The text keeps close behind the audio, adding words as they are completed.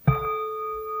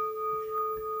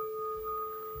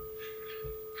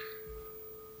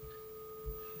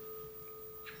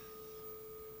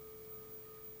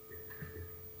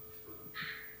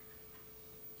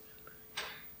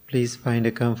Please find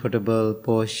a comfortable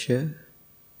posture.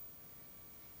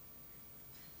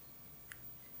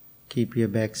 Keep your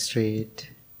back straight.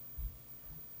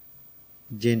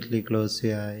 Gently close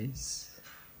your eyes.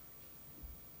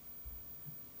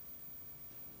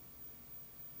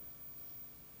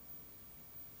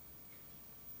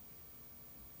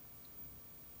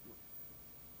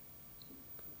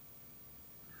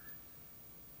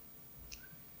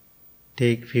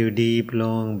 Take few deep,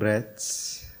 long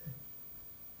breaths.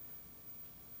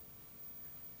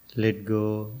 Let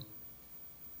go.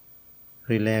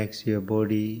 Relax your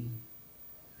body.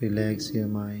 Relax your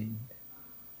mind.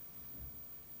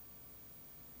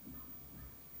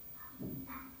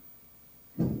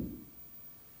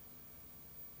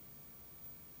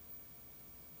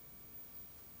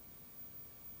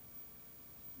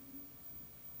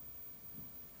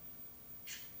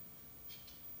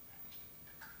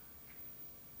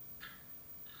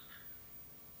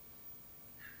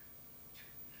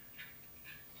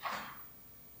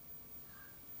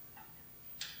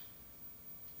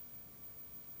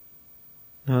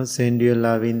 Now send your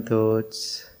loving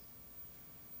thoughts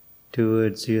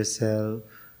towards yourself,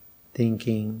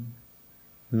 thinking,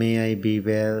 may I be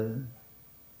well,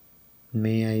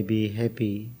 may I be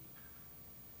happy,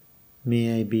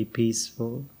 may I be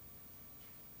peaceful.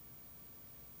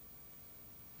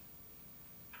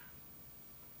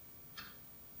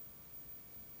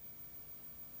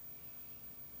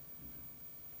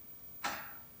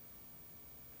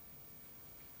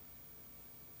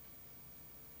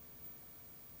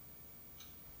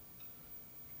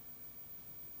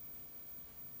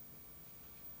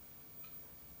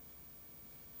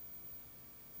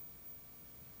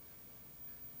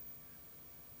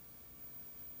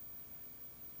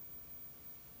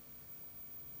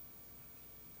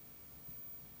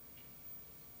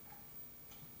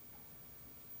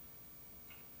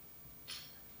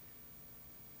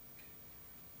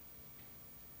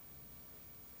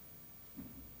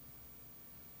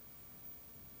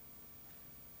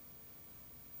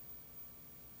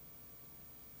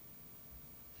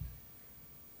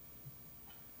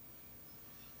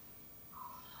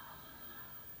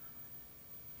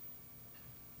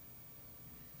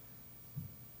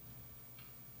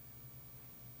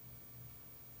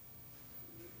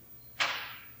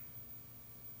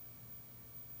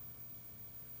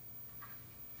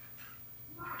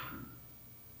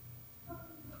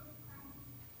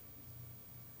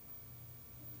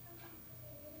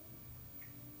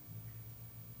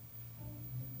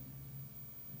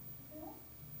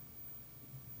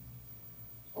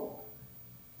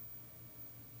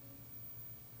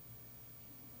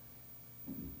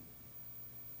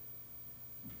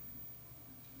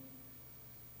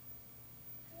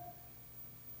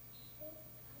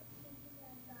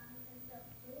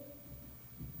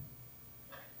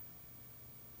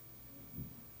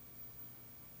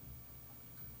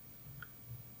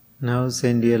 Now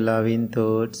send your loving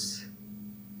thoughts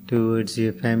towards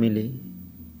your family.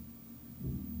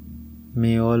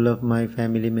 May all of my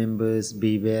family members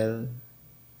be well,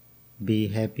 be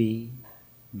happy,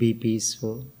 be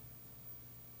peaceful.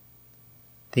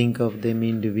 Think of them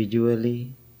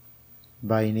individually,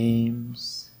 by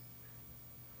names.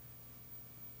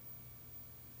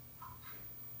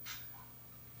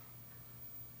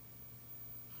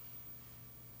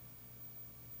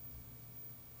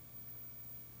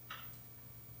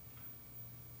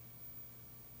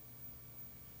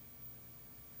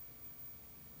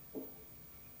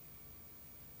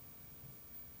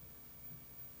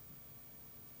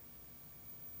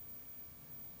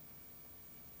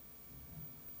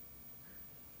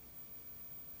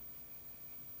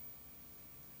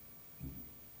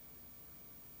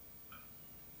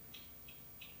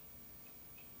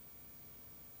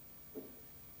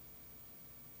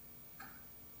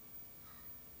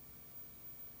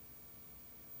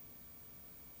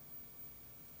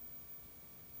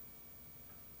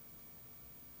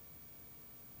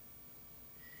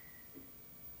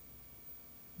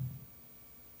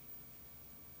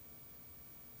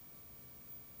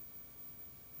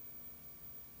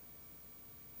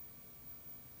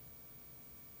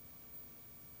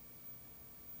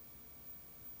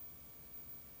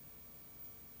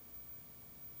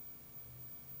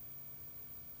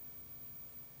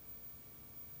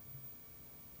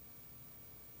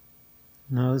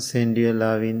 Now send your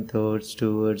loving thoughts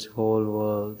towards whole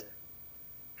world.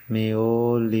 May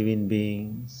all living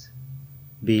beings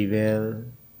be well,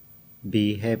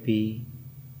 be happy,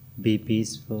 be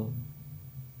peaceful.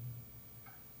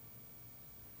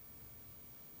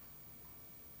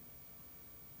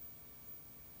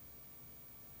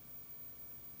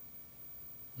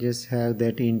 Just have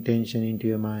that intention into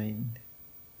your mind.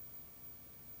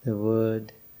 The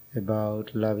word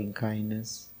about loving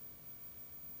kindness,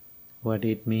 what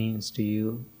it means to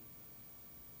you.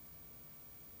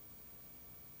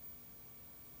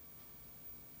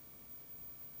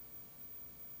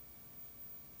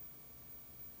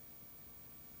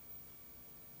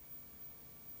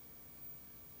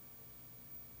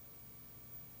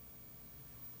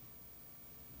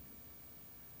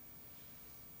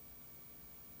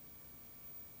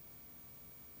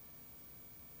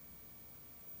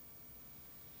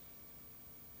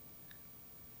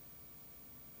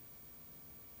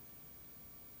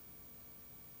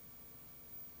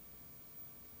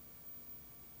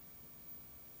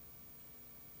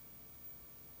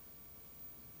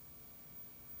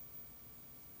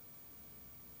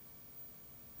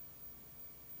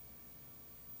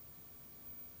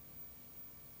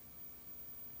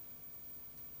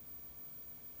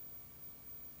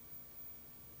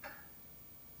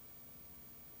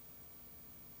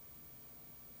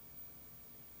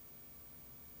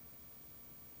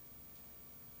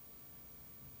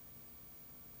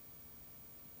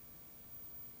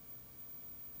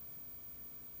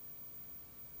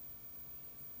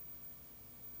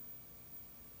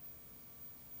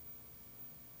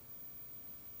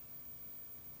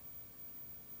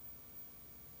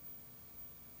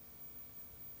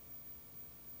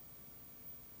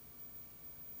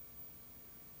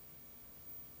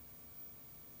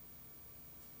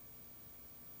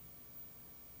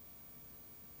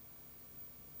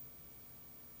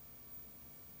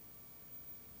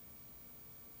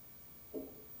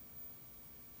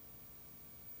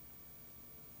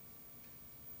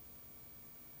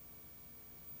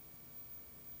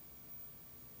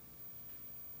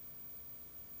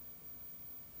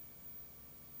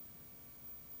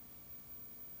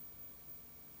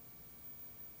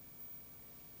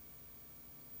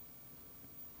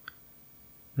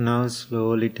 Now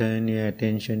slowly turn your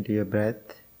attention to your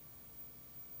breath.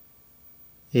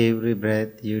 Every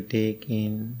breath you take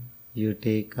in, you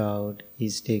take out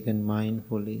is taken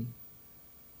mindfully.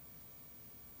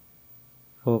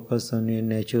 Focus on your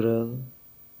natural,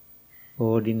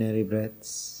 ordinary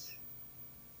breaths.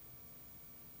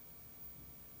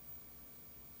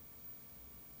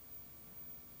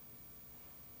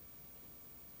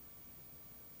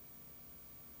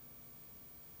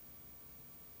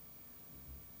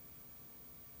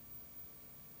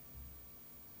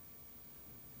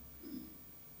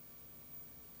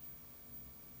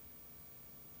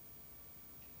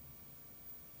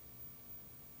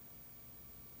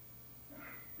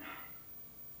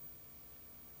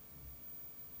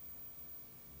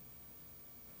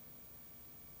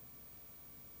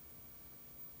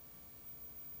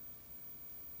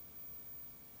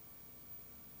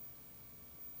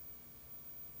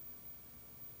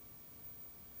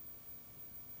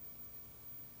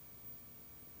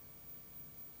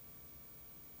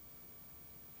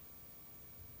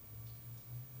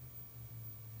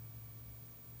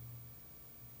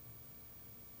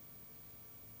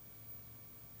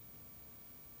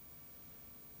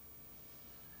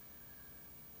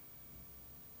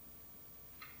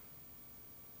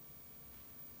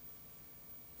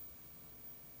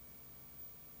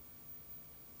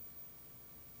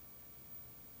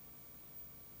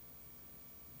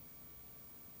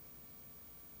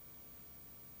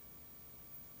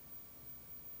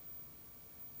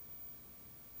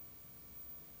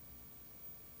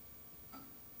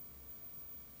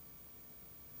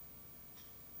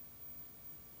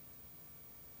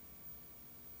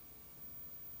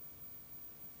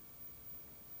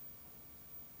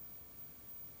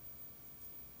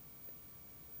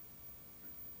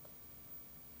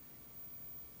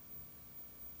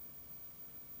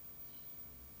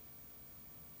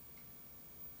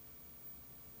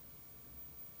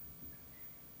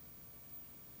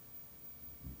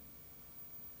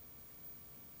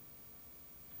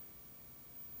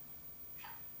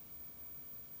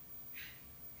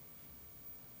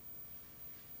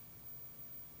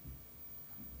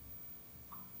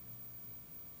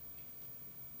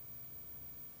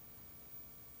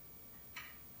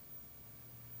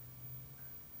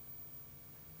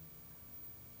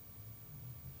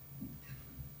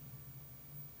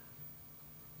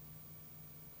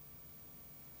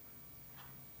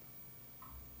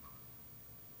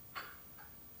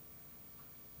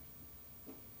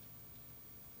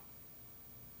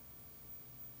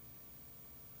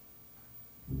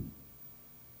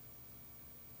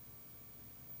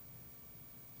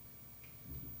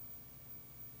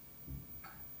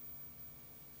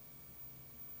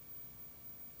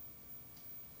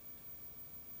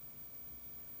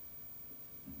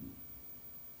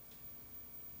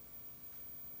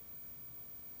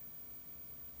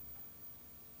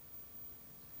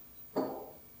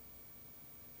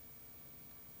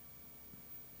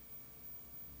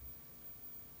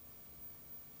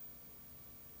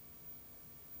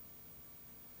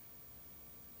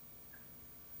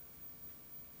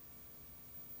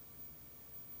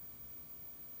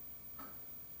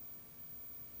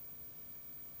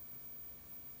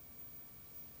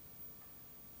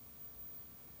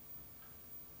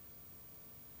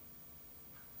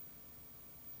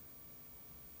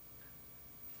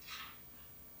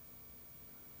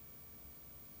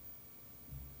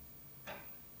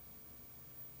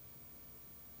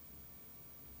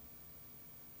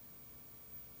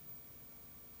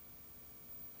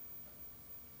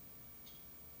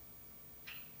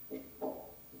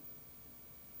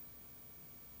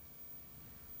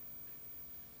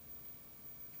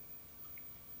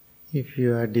 If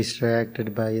you are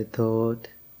distracted by a thought,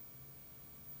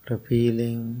 or a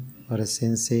feeling, or a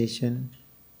sensation,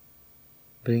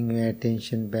 bring your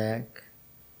attention back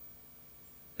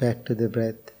to the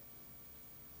breath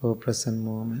or present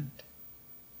moment.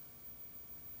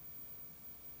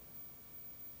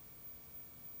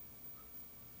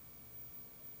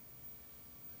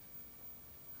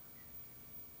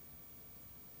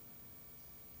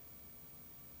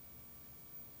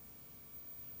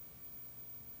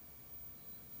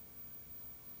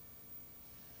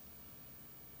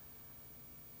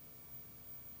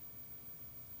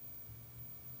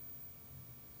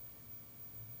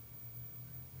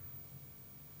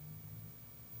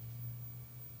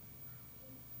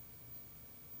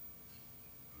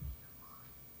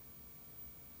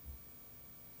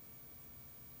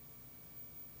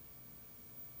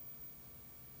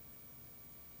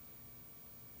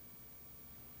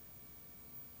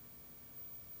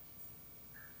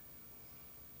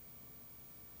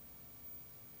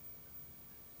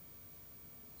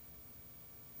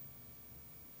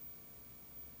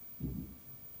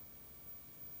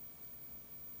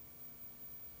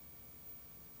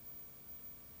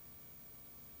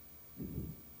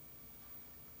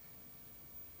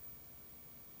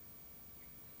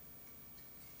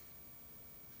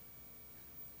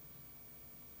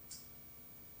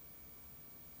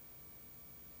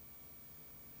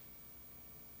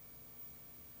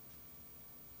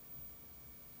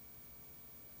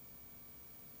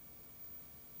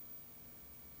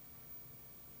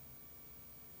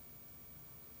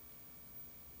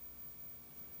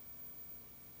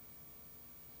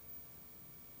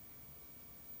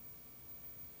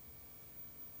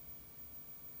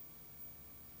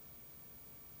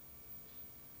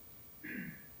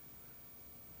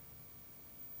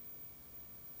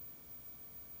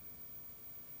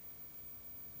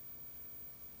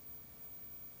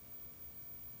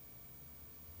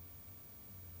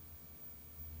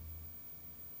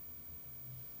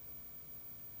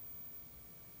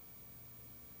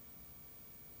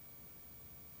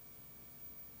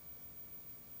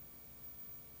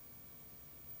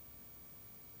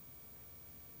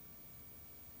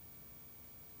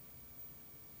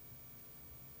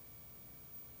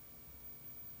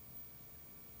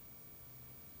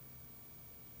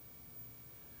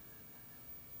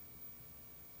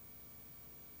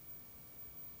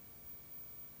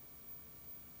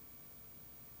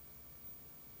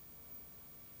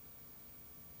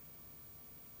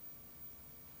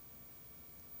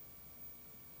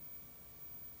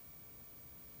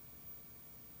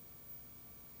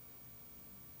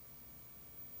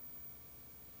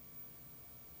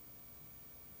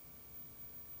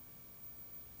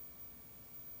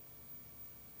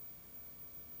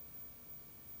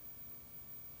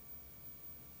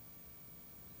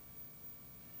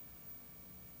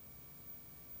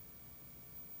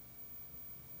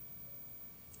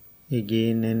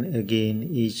 Again and again,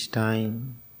 each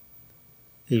time,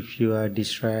 if you are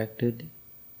distracted,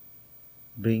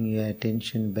 bring your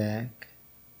attention back,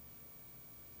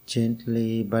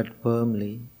 gently but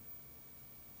firmly,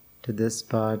 to the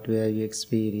spot where you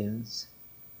experience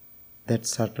that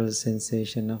subtle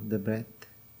sensation of the breath.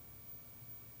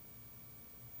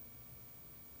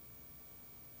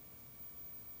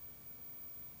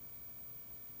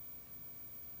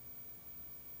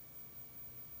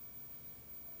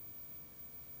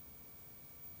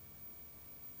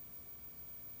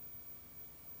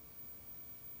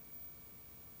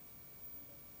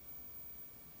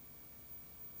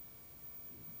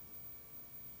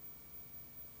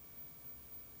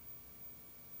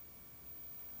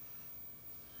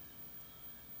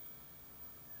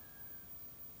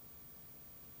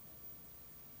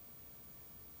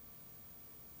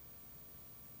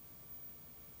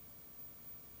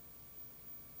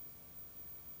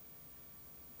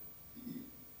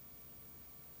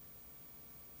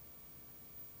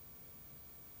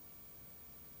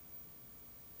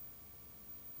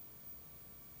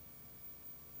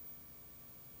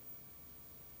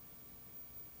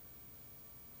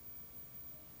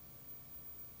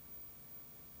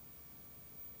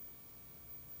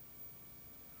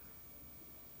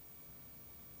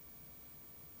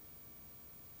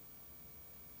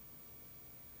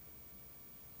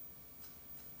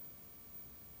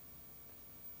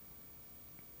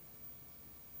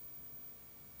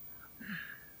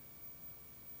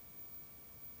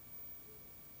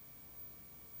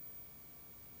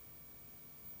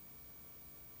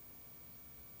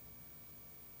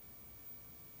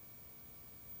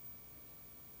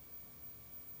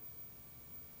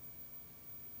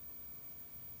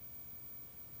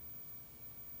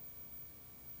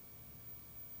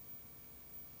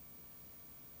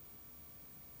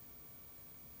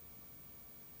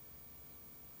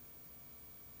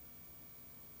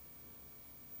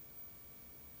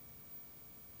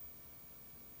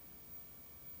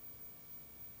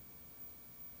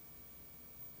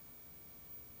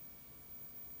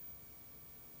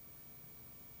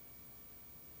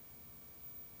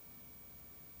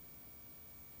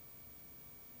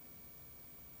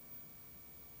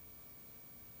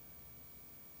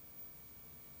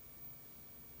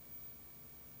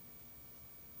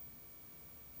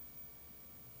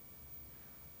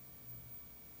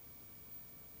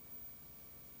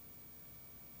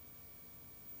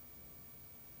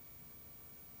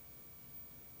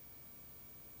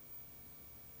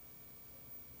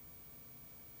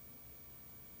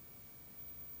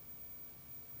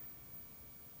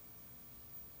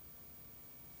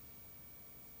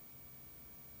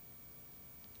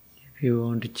 If you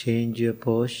want to change your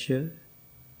posture,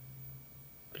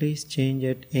 please change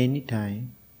at any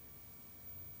time.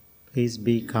 Please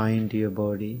be kind to your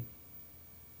body.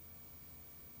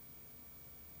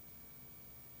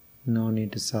 No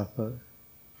need to suffer.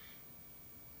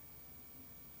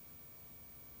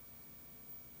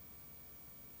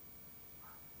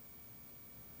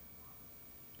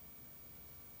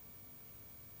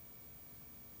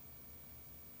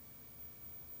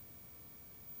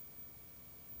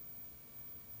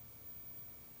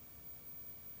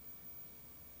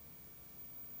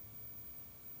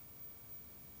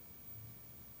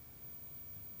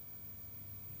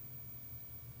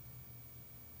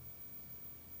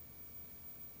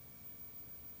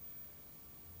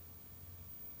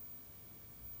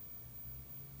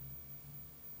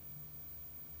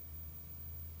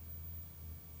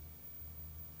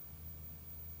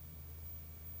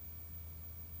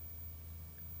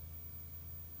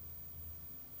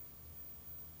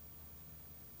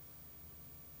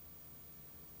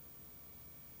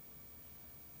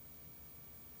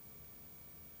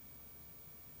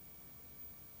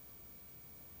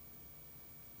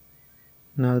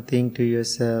 Now think to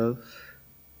yourself,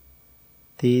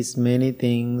 these many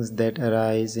things that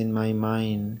arise in my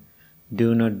mind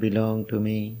do not belong to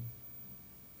me.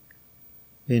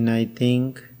 When I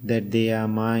think that they are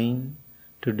mine,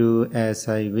 to do as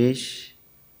I wish,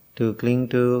 to cling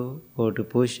to, or to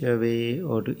push away,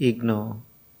 or to ignore,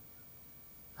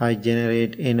 I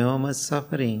generate enormous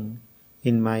suffering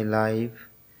in my life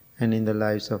and in the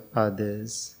lives of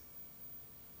others.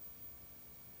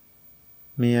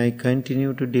 May I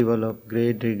continue to develop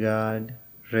great regard,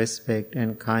 respect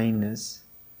and kindness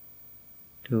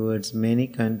towards many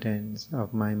contents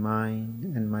of my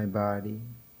mind and my body.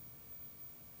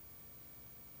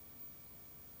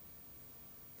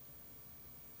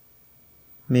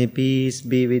 May peace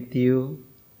be with you.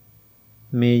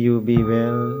 May you be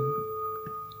well.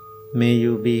 May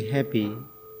you be happy.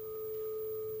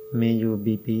 May you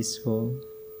be peaceful.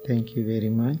 Thank you very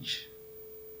much.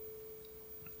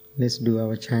 Let's do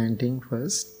our chanting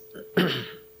first.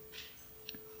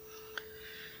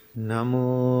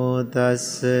 Namo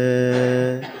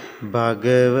tassa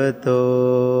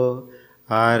bhagavato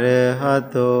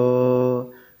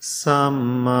arahato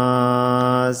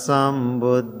samma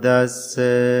sambuddhassa.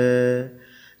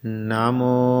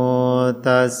 Namo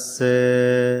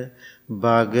tassa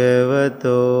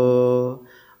bhagavato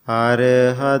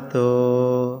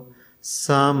arahato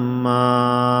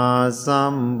Samma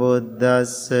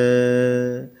sambuddhassa.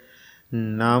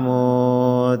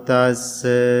 Namo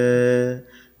tassa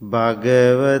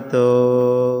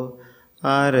bhagavato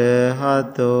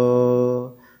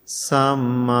arahato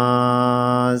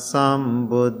samma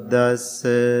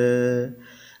sambuddhassa.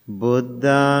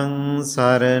 Buddhaṃ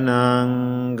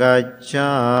saranang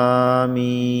gacchāmi.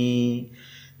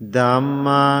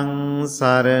 Dhammaṃ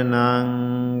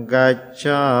saranang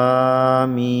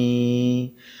gacchāmi.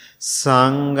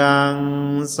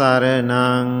 Sanghaṃ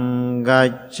saranang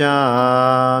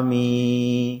gacchāmi.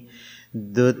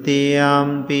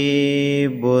 Dutiyampi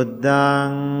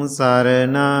buddhaṃ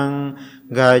saranang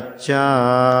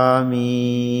gacchāmi.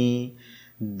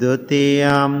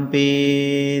 Dutiyampi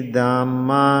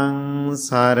dhammaṃ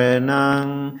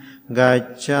saranang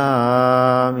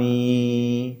gacchāmi.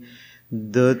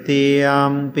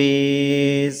 Dutiyampi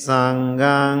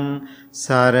sanghaṃ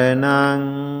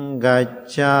saranang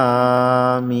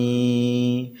gacchāmi.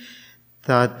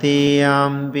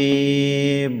 Tatiyampi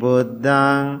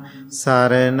buddhaṃ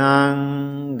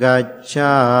saranang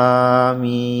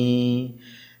gacchāmi.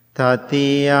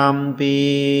 Tatiyampi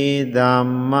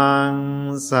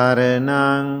dhammaṃ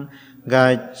saranang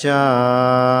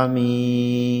gacchāmi.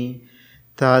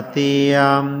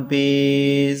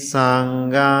 Tatiyampi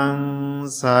sanghaṃ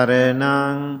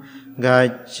saranang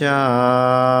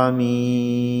gacchāmi.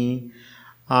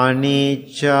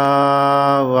 Anicca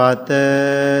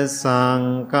vata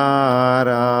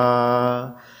saṅkhārā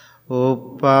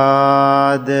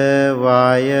uppāda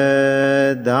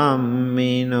vaya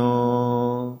dhammino.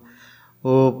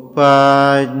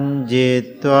 Uppajjitva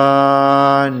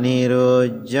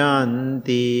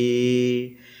nirujjanti.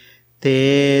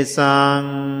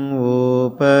 Tesaṃ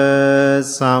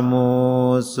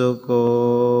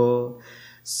upasamosukho.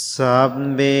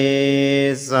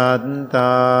 Sabbe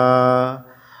sattā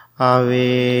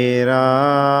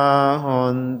avera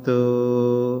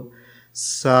hontu.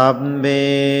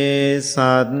 Sabbe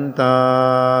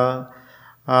sattā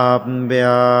abhyapajja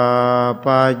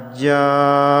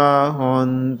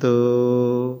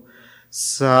hontu.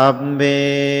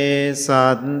 Sabbe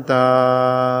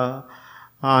sattā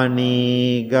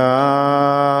anigā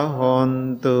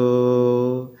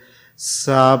hontu.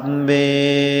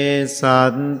 Sabbe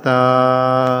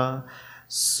santa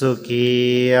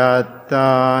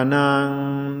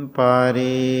sukhiyatanang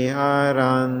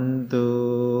pariharantu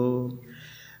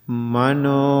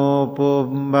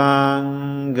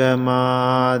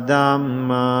manopubbangama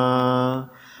dhamma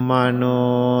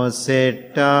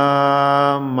manosetta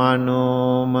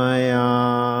manomaya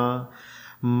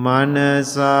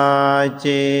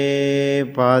manasace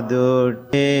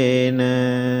paduttena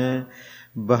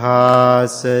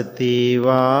bhasati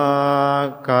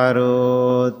va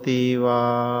karoti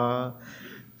va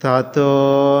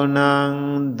tato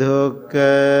nang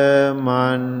dukkha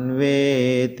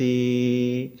manveti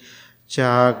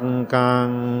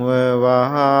cakkang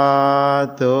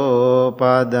vavahato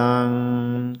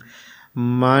padang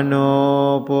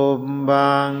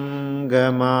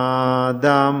manopubbangama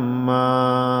dhamma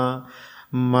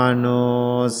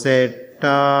manosetta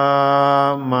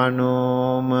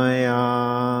manomaya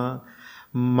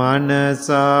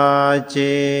manasace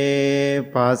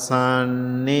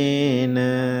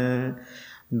pasannena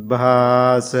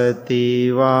bhasati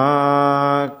va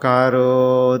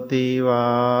karoti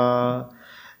va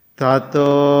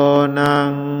tato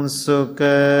nang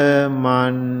sukha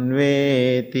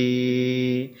manveti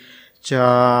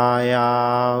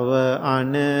chayava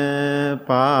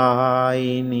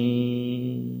anapayini.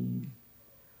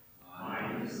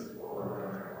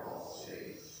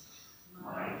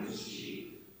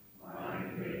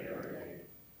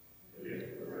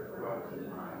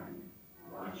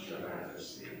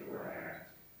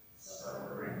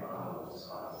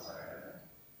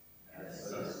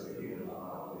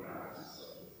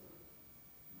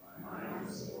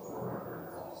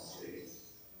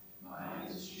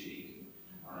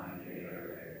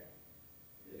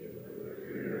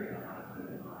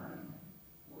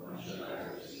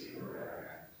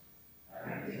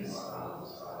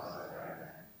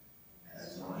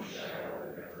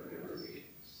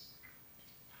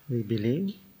 We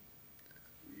believe.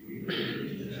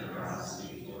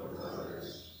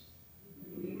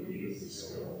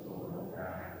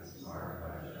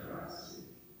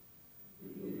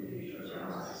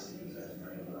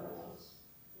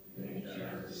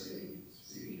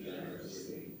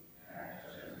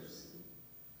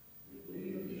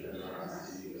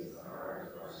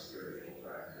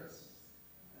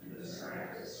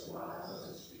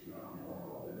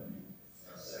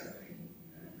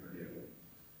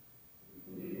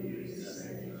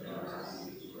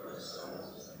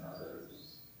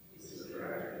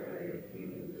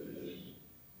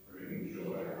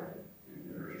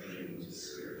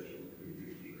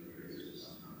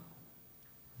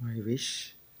 I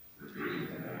wish.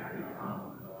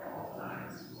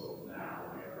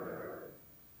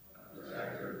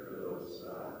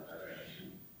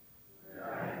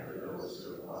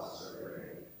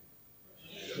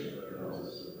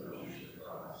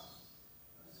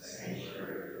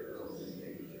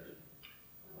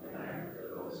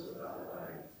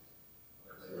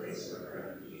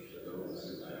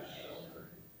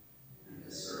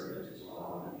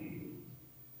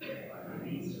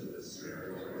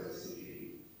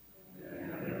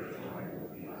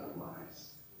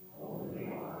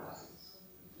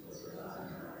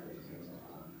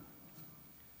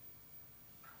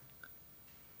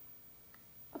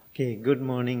 Okay, good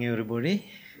morning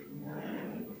everybody.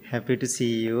 Happy to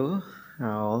see you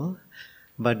all.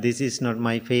 But this is not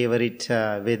my favorite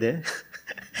weather.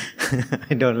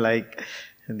 I don't like,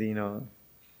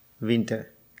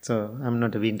 winter. So I'm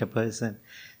not a winter person.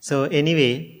 So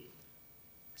anyway,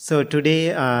 so today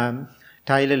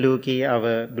Tyler Lukey,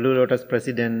 our Blue Lotus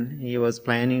president, he was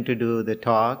planning to do the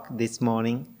talk this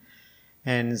morning.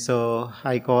 And so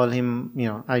I called him,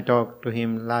 I talked to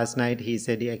him last night. He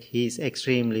said he's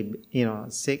extremely,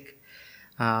 sick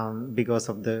because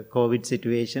of the COVID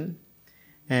situation.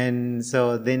 And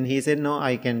so then he said, no,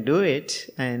 I can do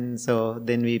it. And so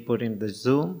then we put in the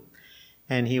Zoom.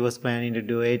 And he was planning to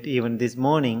do it. Even this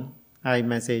morning, I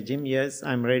messaged him, yes,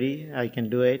 I'm ready. I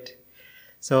can do it.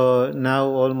 So now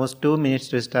almost 2 minutes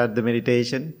to start the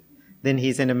meditation. Then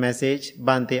he sent a message,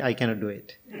 Bhante, I cannot do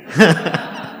it.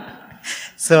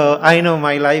 So I know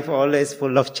my life always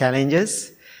full of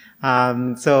challenges.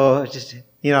 Last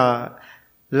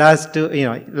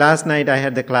night I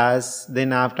had the class.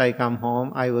 Then after I come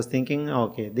home, I was thinking,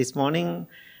 okay, this morning,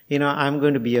 I'm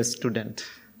going to be a student.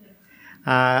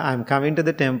 I'm coming to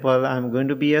the temple. I'm going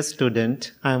to be a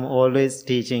student. I'm always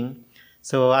teaching.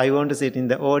 So I want to sit in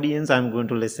the audience. I'm going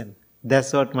to listen.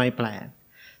 That's what my plan.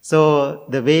 So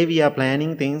the way we are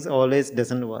planning things always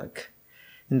doesn't work.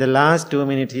 In the last 2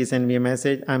 minutes, he sent me a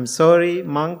message, I'm sorry,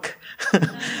 monk.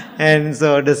 And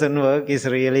so it doesn't work. It's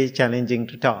really challenging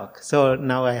to talk. So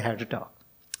now I have to talk.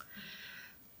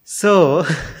 So,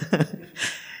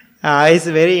 it's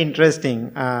very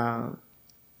interesting.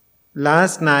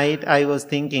 Last night I was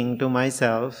thinking to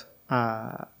myself,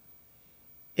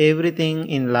 everything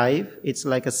in life, it's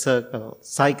like a circle,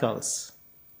 cycles.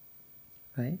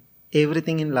 Right?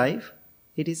 Everything in life,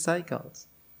 it is cycles.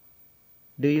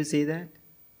 Do you see that?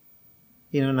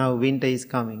 Now winter is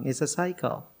coming. It's a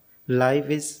cycle. Life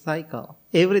is cycle.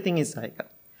 Everything is cycle.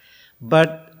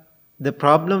 But the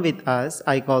problem with us,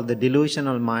 I call the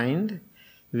delusional mind,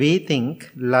 we think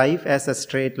life as a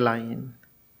straight line.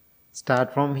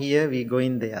 Start from here, we go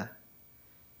in there.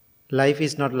 Life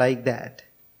is not like that.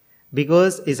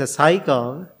 Because it's a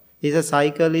cycle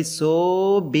is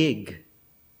so big.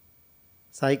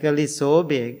 Cycle is so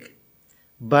big,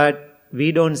 but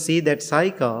we don't see that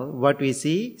cycle. What we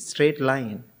see, straight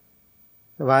line.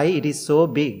 Why? It is so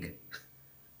big.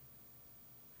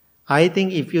 I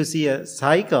think if you see a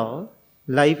cycle,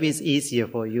 life is easier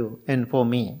for you and for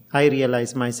me. I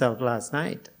realized myself last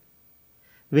night.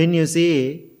 When you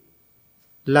see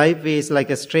life is like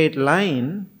a straight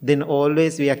line, then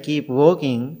always we are keep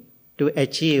working to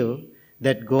achieve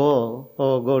that goal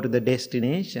or go to the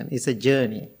destination. It's a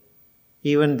journey.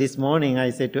 Even this morning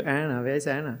I said to Anna, where's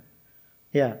Anna?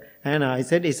 Yeah, Anna, I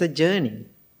said it's a journey.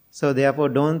 So therefore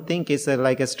don't think it's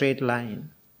like a straight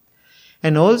line.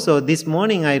 And also this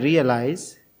morning I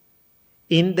realized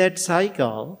in that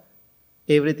cycle,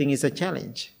 everything is a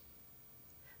challenge.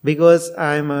 Because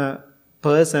I'm a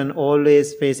person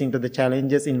always facing to the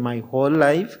challenges in my whole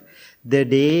life. The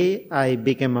day I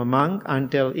became a monk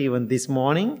until even this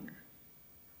morning,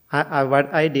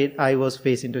 what I did, I was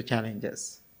facing to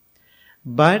challenges.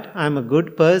 But I'm a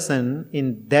good person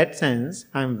in that sense.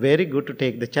 I'm very good to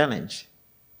take the challenge.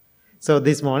 So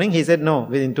this morning he said, no,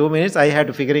 within 2 minutes I had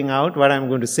to figuring out what I'm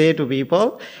going to say to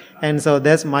people. And so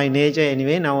that's my nature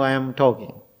anyway. Now I am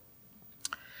talking.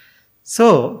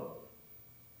 So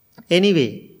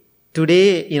anyway,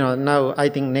 today, now I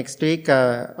think next week,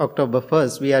 October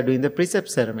 1st, we are doing the precept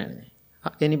ceremony.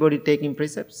 Anybody taking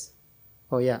precepts?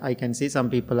 Oh yeah, I can see some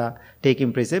people are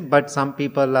taking precept, but some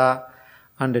people are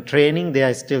under training. They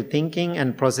are still thinking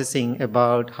and processing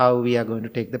about how we are going to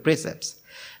take the precepts.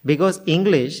 Because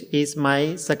English is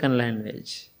my second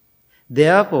language.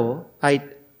 Therefore,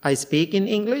 I speak in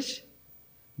English,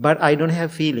 but I don't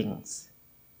have feelings.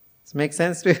 Does it make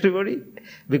sense to everybody?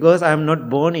 Because I am not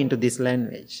born into this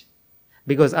language.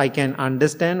 Because I can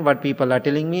understand what people are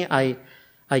telling me, I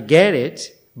get it,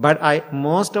 but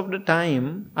most of the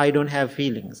time I don't have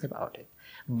feelings about it.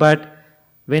 But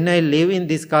when I live in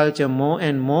this culture more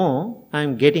and more,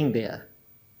 I'm getting there.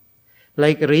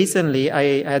 Like recently,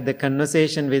 I had the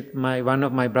conversation with one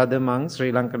of my brother monks,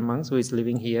 Sri Lankan monks, who is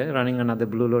living here, running another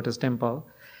Blue Lotus temple.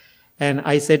 And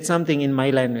I said something in my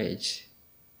language.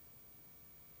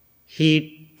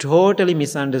 He totally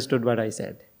misunderstood what I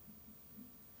said.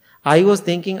 I was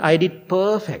thinking I did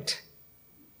perfect.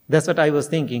 That's what I was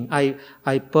thinking. I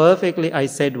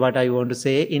said what I want to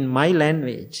say in my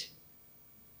language.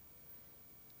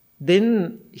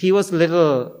 Then he took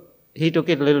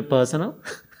it a little personal.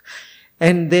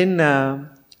 And then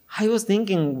I was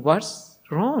thinking, what's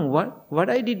wrong? What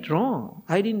I did wrong?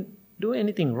 I didn't do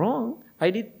anything wrong.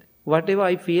 I did whatever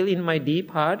I feel in my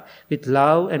deep heart with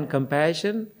love and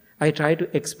compassion. I try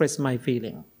to express my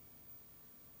feeling.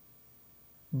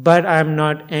 But I'm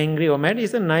not angry or mad.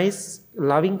 It's a nice,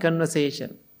 loving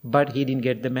conversation. But he didn't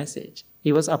get the message.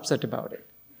 He was upset about it.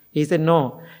 He said,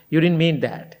 no, you didn't mean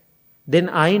that.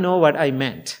 Then I know what I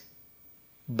meant.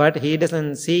 But he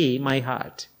doesn't see my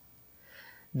heart.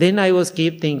 Then I was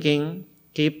keep thinking.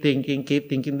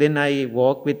 Then I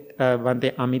walked with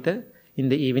Bhante Amita in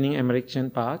the evening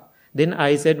American Park. Then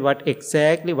I said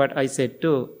exactly what I said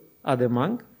to other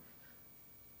monk.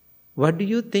 What do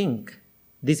you think?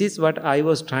 This is what I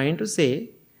was trying to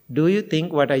say. Do you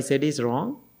think what I said is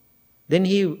wrong? Then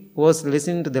he was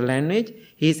listening to the language.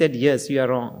 He said, yes, you are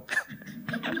wrong.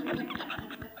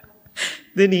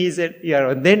 Then he said, you are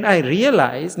wrong. Then I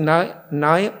realized now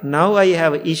I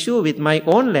have an issue with my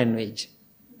own language.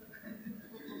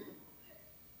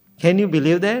 Can you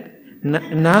believe that?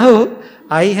 Now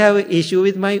I have an issue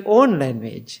with my own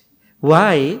language.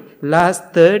 Why?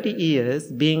 Last 30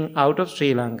 years being out of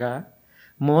Sri Lanka,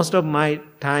 most of my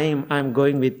time I'm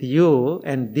going with you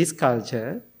and this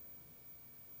culture.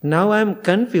 Now I'm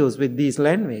confused with these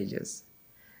languages.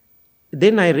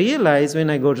 Then I realize when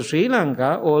I go to Sri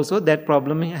Lanka, also that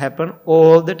problem happen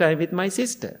all the time with my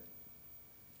sister.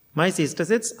 My sister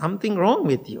said, something wrong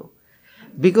with you.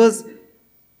 Because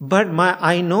But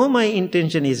I know my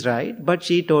intention is right, but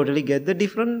she totally gets the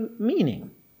different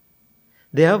meaning.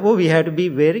 Therefore, we have to be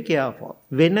very careful.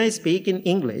 When I speak in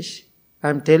English,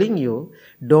 I'm telling you,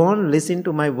 don't listen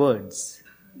to my words.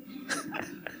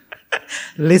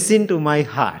 Listen to my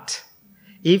heart.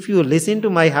 If you listen to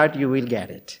my heart, you will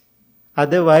get it.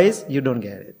 Otherwise, you don't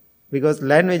get it. Because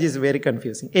language is very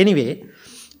confusing. Anyway,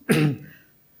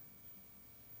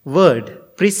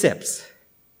 word, precepts.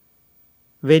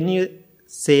 When you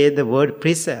say the word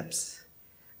precepts,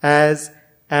 as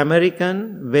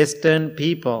American Western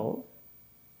people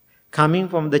coming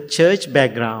from the church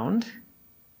background,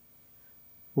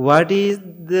 what is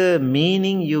the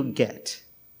meaning you get?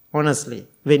 Honestly,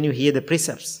 when you hear the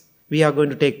precepts, we are going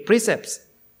to take precepts.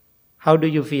 How do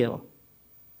you feel?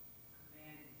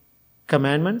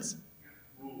 Commandments?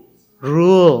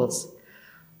 Rules.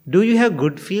 Do you have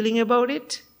good feeling about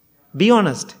it? Be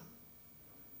honest.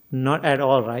 Not at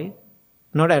all, right?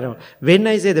 Not at all. When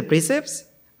I say the precepts,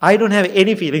 I don't have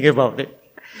any feeling about it.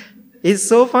 It's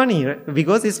so funny, right?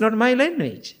 Because it's not my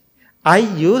language. I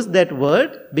use that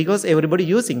word because everybody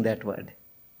using that word.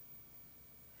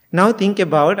 Now think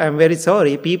about, I'm very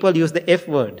sorry, people use the F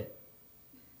word,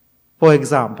 for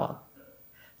example.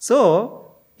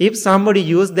 So, if somebody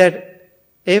use that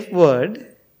F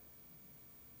word,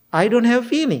 I don't have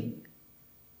feeling.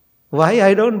 Why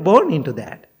I don't born into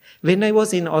that? When I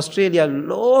was in Australia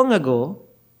long ago,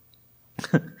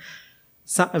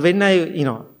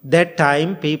 that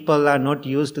time people are not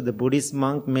used to the Buddhist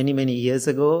monk many years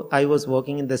ago. I was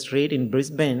walking in the street in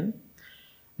Brisbane.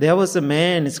 There was a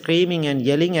man screaming and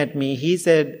yelling at me. He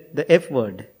said the F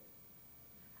word.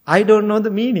 I don't know the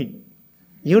meaning.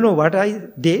 You know what I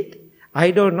did?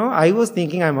 I don't know. I was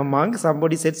thinking I'm a monk.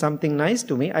 Somebody said something nice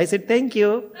to me. I said, thank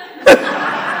you.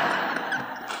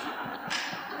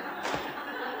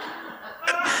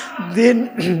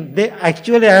 Then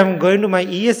actually I am going to my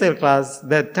ESL class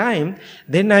that time.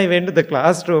 Then I went to the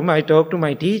classroom. I talked to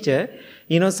my teacher.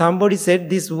 Somebody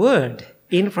said this word.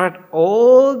 In front of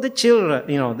all the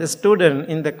children, the student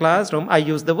in the classroom, I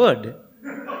used the word.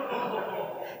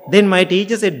 Then my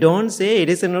teacher said, don't say it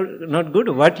is not good.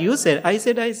 What you said? I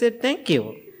said, thank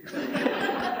you.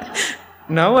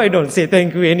 Now I don't say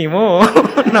thank you anymore.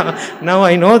 now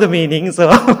I know the meaning. So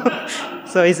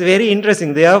it's very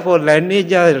interesting. Therefore,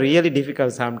 language are really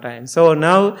difficult sometimes. So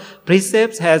now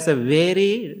precepts has a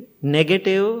very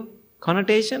negative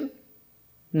connotation,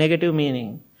 negative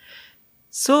meaning.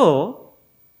 So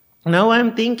now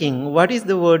I'm thinking, what is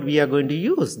the word we are going to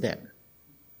use then?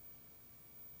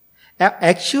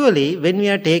 Actually, when we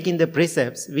are taking the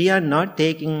precepts, we are not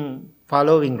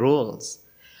following rules.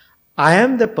 I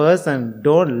am the person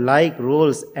don't like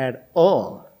rules at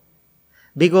all.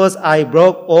 Because I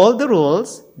broke all the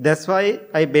rules, that's why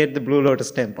I made the Blue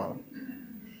Lotus Temple.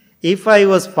 If I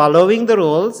was following the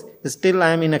rules, still I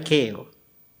am in a cave.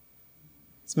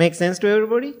 Does it make sense to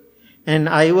everybody? And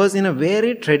I was in a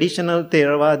very traditional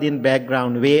Theravadian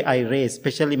background where I raised,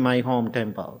 especially my home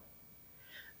temple.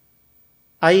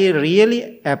 I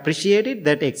really appreciated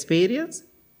that experience.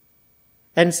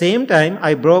 And same time,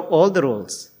 I broke all the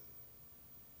rules.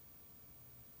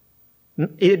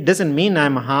 It doesn't mean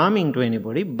I'm harming to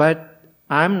anybody, but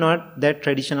I'm not that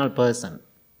traditional person.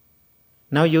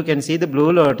 Now you can see the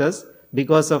Blue Lotus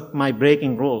because of my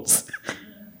breaking rules.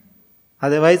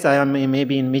 Otherwise, I am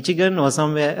maybe in Michigan or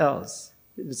somewhere else,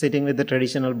 sitting with the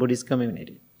traditional Buddhist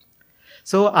community.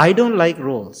 So I don't like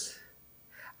rules.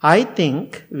 I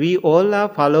think we all are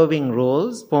following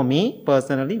rules. For me,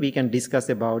 personally, we can discuss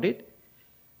about it,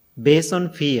 based on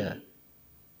fear.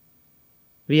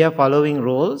 We are following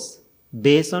rules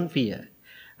based on fear.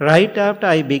 Right after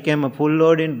I became a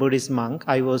full-ordained Buddhist monk,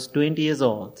 I was 20 years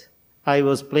old. I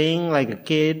was playing like a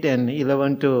kid and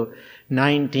 11 to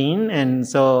 19, and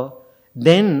so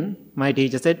then my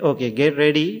teacher said, okay, get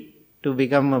ready to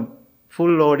become a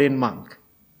full-ordained monk.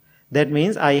 That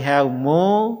means I have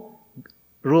more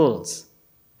rules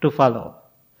to follow.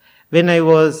 When I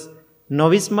was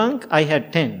novice monk, I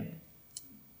had 10.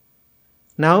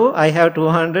 Now I have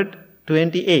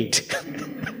 228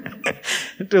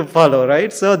 to follow,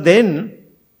 right? So then,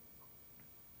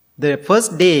 the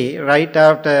first day, right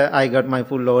after I got my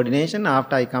full ordination,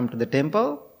 after I come to the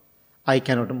temple, I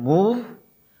cannot move,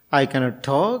 I cannot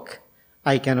talk,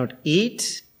 I cannot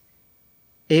eat.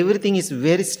 Everything is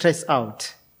very stressed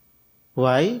out.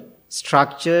 Why?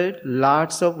 Structured,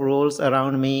 lots of rules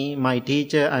around me. My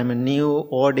teacher, I'm a new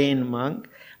ordained monk.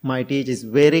 My teacher is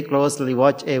very closely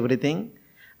watch everything.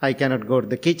 I cannot go to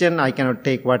the kitchen. I cannot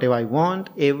take whatever I want.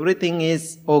 Everything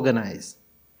is organized.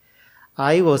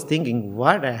 I was thinking,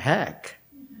 what the heck?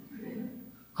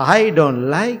 I don't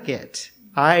like it.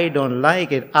 I don't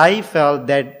like it. I felt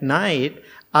that night,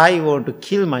 I want to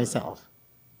kill myself.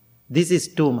 This is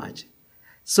too much.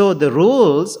 So the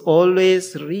rules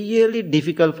always really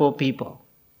difficult for people.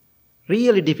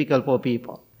 Really difficult for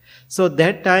people. So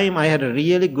that time I had a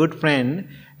really good friend.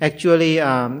 Actually,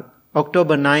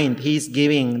 October 9th, he's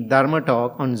giving Dharma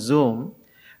talk on Zoom.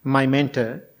 My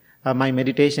mentor, my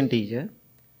meditation teacher.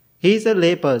 He's a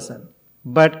lay person,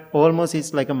 but almost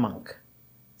he's like a monk.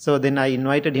 So then I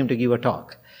invited him to give a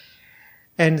talk.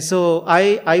 And so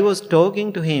I was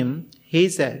talking to him. He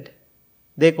said,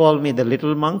 they called me the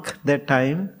little monk that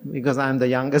time because I'm the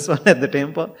youngest one at the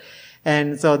temple.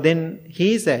 And so then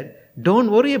he said,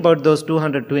 don't worry about those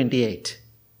 228.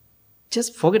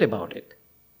 Just forget about it.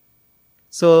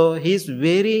 So he's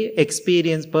very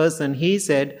experienced person. He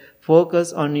said,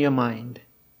 focus on your mind.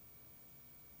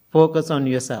 Focus on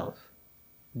yourself.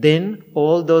 Then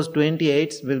all those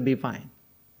 28s will be fine.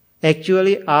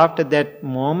 Actually, after that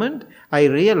moment, I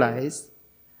realized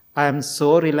I am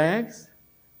so relaxed,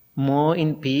 more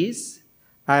in peace,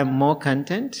 I am more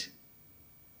content.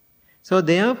 So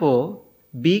therefore,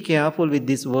 be careful with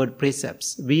this word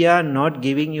precepts. We are not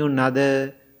giving you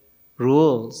another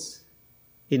rules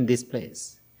in this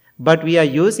place. But we are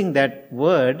using that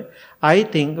word, I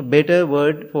think a better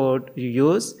word for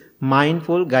use,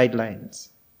 mindful guidelines.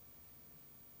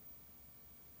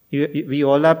 We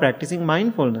all are practicing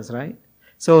mindfulness, right?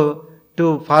 So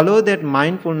to follow that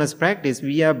mindfulness practice,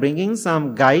 we are bringing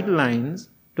some guidelines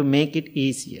to make it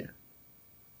easier.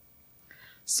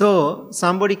 So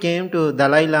somebody came to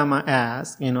Dalai Lama,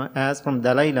 asked from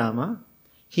Dalai Lama,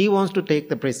 he wants to take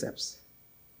the precepts.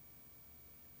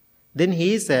 Then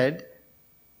he said,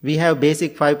 we have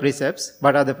basic 5 precepts.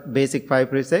 What are the basic 5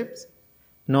 precepts?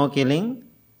 No killing,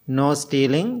 no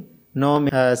stealing,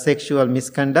 no sexual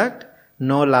misconduct,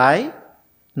 no lie,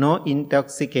 no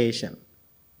intoxication.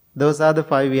 Those are the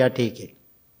 5 we are taking.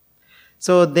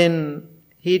 So then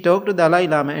he talked to Dalai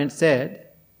Lama and said,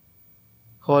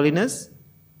 Holiness,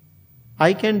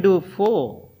 I can do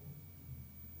 4.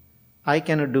 I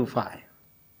cannot do 5.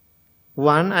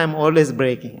 1 I am always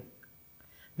breaking.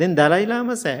 Then Dalai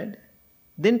Lama said,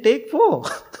 then take 4.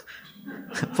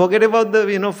 Forget about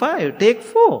the 5. Take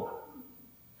 4.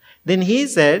 Then he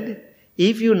said,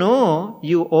 if you know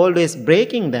you always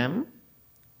breaking them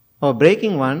or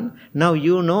breaking one, now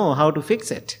you know how to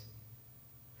fix it.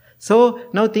 So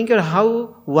now think of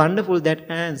how wonderful that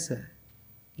answer.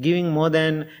 Giving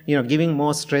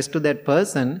more stress to that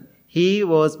person, he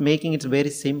was making it very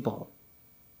simple.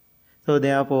 So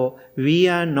therefore, we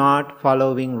are not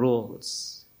following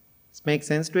rules. This makes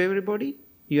sense to everybody?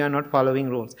 You are not following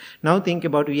rules. Now think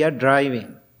about we are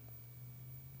driving.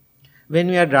 When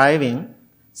we are driving,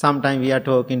 sometimes we are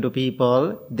talking to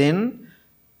people, then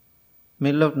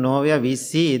middle of nowhere we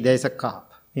see there's a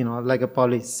cop, like a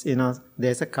police,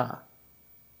 there's a car.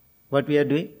 What we are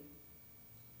doing?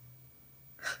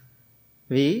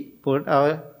 We put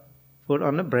our foot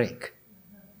on the brake.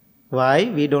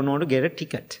 Why? We don't want to get a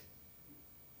ticket.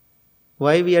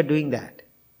 Why we are doing that?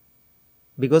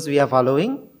 Because we are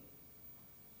following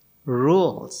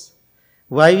rules.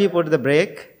 Why we put the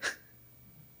brake?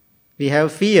 We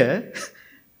have fear.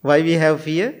 Why we have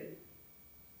fear?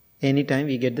 Anytime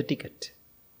we get the ticket.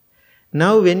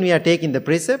 Now when we are taking the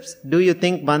precepts, do you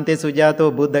think Bhante Sujata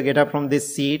or Buddha get up from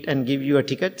this seat and give you a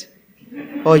ticket?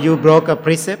 Or you broke a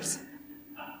precepts?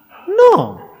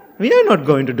 No, we are not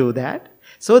going to do that.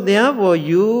 So therefore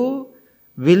you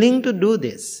willing to do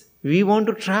this. We want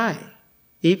to try.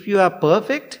 If you are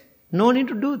perfect, no need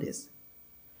to do this.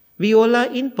 We all are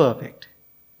imperfect.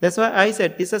 That's why I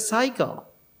said it's a cycle.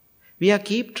 We are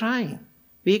keep trying.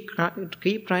 We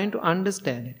keep trying to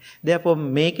understand it. Therefore,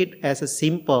 make it as a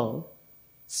simple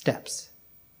steps.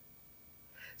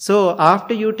 So,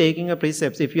 after you taking a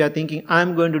precepts, if you are thinking,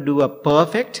 I'm going to do a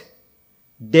perfect,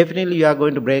 definitely you are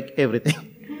going to break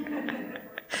everything.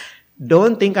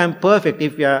 Don't think I'm perfect.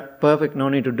 If you are perfect, no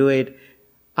need to do it.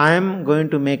 I'm going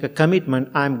to make a commitment.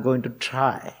 I'm going to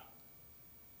try.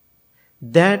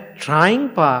 That trying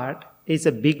part is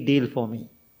a big deal for me.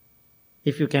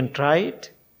 If you can try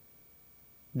it,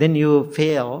 then you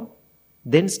fail,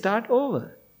 then start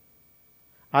over.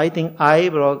 I think I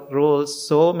broke rules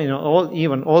so many,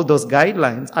 all those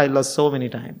guidelines I lost so many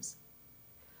times.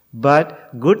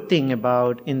 But good thing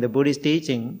about in the Buddhist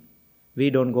teaching, we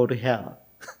don't go to hell.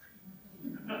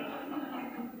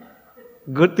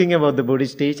 Good thing about the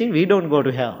Buddhist teaching, we don't go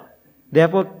to hell.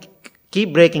 Therefore,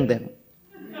 keep breaking them.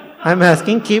 I'm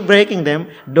asking, keep breaking them.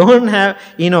 Don't have,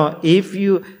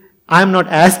 I'm not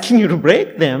asking you to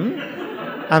break them.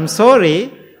 I'm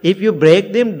sorry, if you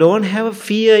break them, don't have a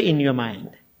fear in your mind.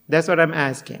 That's what I'm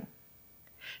asking.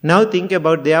 Now think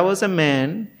about, there was a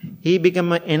man, he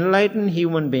became an enlightened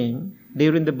human being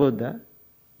during the Buddha.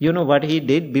 You know what he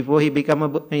did before he became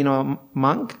a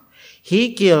monk?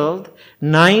 He killed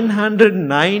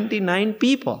 999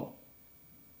 people.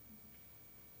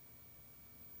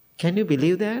 Can you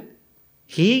believe that?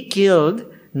 He killed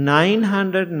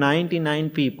 999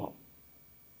 people.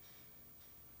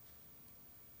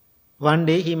 One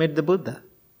day he met the Buddha.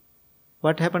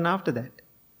 What happened after that?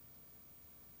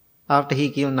 After he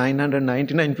killed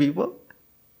 999 people,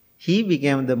 he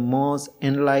became the most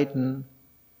enlightened,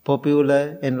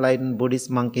 popular, enlightened Buddhist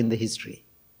monk in the history.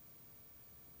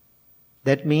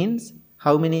 That means,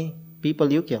 how many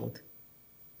people you killed?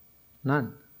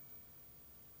 None.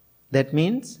 That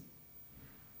means,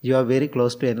 you are very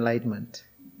close to enlightenment.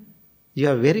 You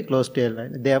are very close to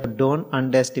enlightenment. Therefore, don't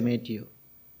underestimate you.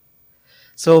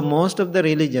 So most of the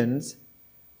religions,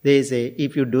 they say,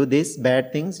 if you do this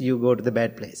bad things, you go to the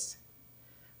bad place.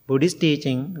 Buddhist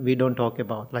teaching, we don't talk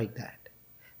about like that.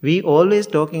 We always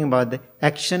talking about the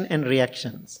action and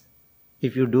reactions.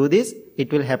 If you do this,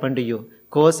 it will happen to you.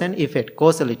 Cause and effect,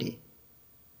 causality.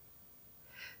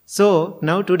 So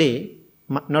now today,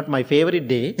 not my favorite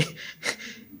day,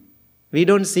 we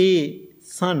don't see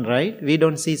sun, right? We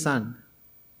don't see sun.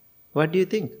 What do you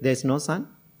think? There's no sun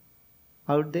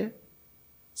out there?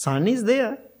 Sun is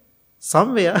there,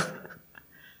 somewhere.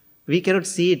 We cannot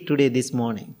see it today, this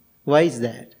morning. Why is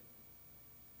that?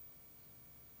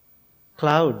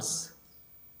 Clouds.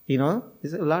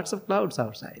 There's lots of clouds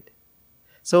outside.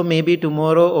 So maybe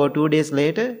tomorrow or 2 days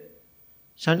later,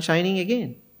 sun shining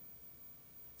again.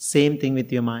 Same thing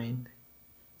with your mind.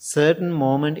 Certain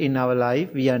moment in our life,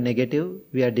 we are negative,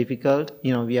 we are difficult,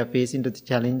 we are facing the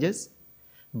challenges.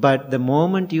 But the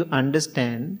moment you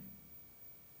understand,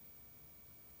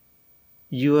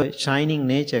 your shining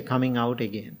nature coming out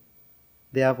again.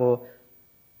 Therefore,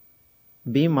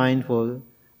 be mindful.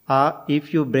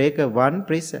 If you break one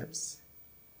precepts,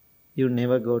 you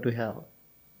never go to hell.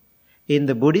 In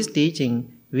the Buddhist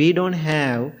teaching, we don't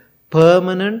have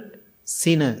permanent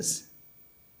sinners.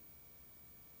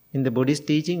 In the Buddhist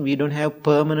teaching, we don't have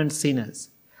permanent sinners.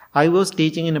 I was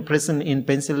teaching in a prison in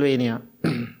Pennsylvania.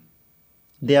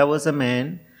 There was a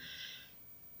man,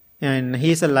 and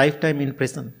he is a lifetime in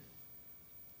prison.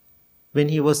 When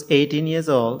he was 18 years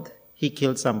old, he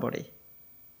killed somebody.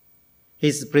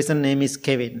 His prison name is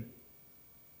Kevin.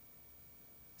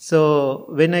 So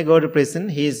when I go to prison,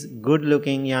 he's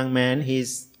good-looking young man.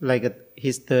 He's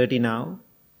 30 now.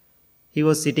 He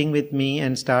was sitting with me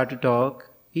and started to talk.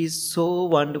 He's so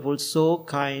wonderful, so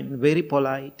kind, very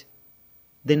polite.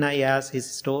 Then I asked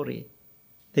his story.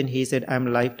 Then he said,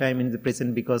 I'm lifetime in the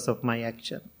prison because of my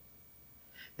action.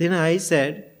 Then I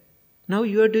said, now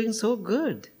you are doing so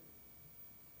good.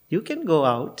 You can go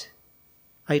out.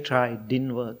 I tried,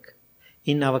 didn't work.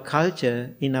 In our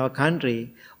culture, in our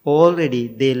country, already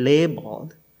they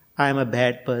labeled, I'm a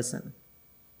bad person.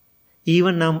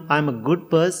 Even now I'm a good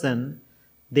person,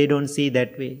 they don't see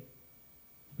that way.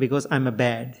 Because I'm a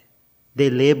bad. They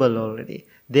label already.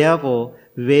 Therefore,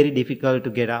 very difficult to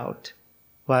get out.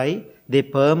 Why? They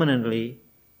permanently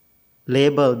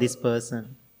label this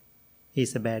person.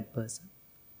 He's a bad person.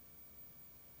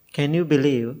 Can you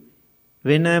believe?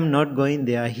 When I am not going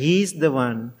there, he is the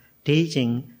one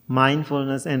teaching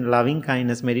mindfulness and loving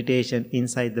kindness meditation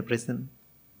inside the prison.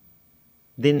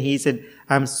 Then he said,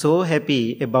 I'm so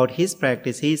happy about his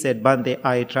practice. He said, Bhante,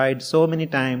 I tried so many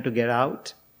times to get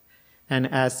out. And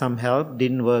as some help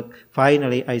didn't work,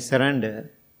 finally I surrendered.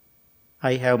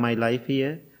 I have my life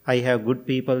here. I have good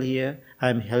people here.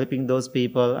 I'm helping those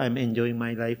people. I'm enjoying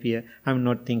my life here. I'm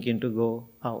not thinking to go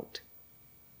out.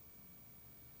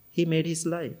 He made his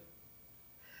life.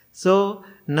 So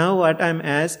now what I'm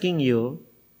asking you,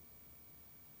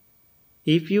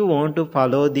 if you want to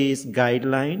follow these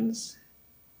guidelines,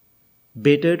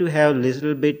 better to have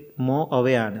little bit more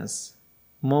awareness,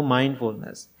 more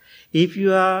mindfulness. If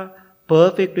you are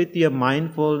perfect with your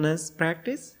mindfulness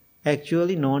practice,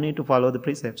 actually no need to follow the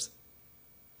precepts.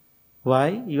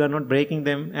 Why? You are not breaking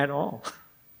them at all.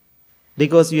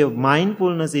 Because your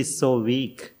mindfulness is so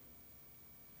weak.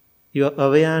 Your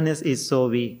awareness is so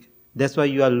weak. That's why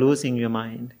you are losing your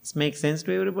mind. This makes sense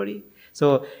to everybody?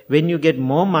 So when you get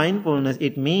more mindfulness,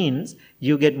 it means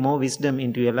you get more wisdom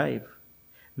into your life.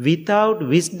 Without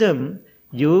wisdom,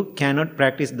 you cannot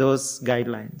practice those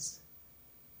guidelines.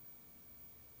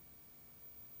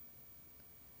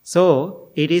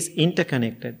 So it is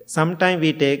interconnected. Sometimes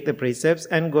we take the precepts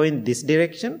and go in this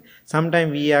direction.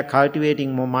 Sometimes we are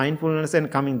cultivating more mindfulness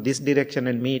and coming this direction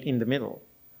and meet in the middle.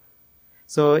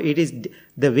 So it is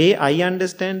the way I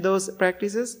understand those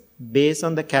practices based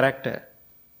on the character.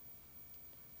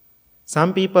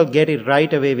 Some people get it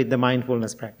right away with the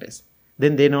mindfulness practice.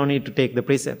 Then they don't need to take the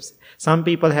precepts. Some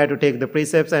people had to take the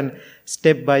precepts and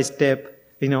step by step,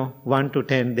 1 to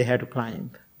 10, they had to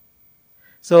climb.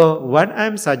 So what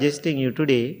I'm suggesting you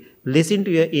today, listen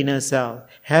to your inner self,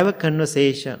 have a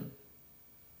conversation,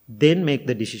 then make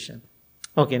the decision.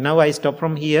 Okay, now I stop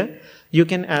from here. You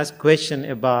can ask questions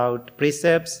about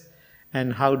precepts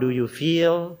and how do you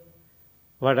feel,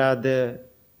 what are the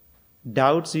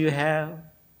doubts you have,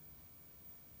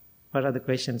 what are the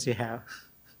questions you have.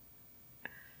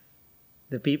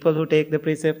 The people who take the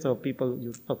precepts or people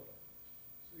you... Oh. So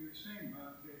you're saying,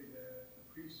 Bhante, that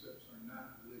the precepts are not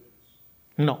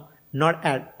religious? No, not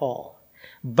at all.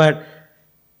 But,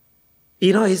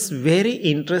 it's very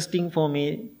interesting for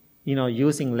me,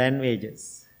 using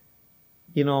languages.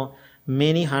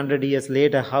 Many 100 years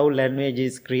later, how language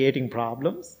is creating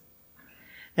problems.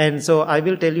 And so I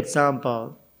will tell you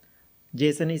example.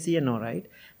 Jason is here, no, right?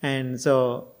 And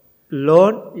so,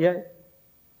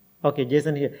 okay,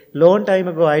 Jason here. Long time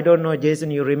ago, I don't know,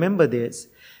 Jason, you remember this.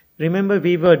 Remember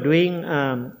we were doing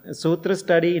sutra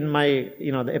study in my,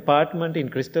 the apartment in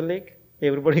Crystal Lake?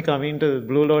 Everybody coming to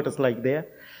Blue Lotus like there.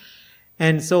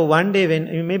 And so one day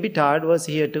when, maybe Todd was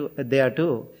there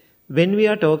too. When we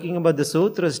are talking about the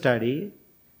sutra study,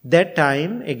 that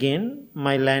time, again,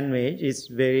 my language is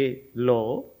very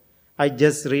low. I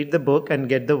just read the book and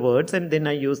get the words and then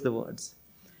I use the words.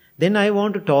 Then I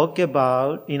want to talk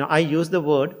about, I use the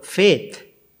word faith.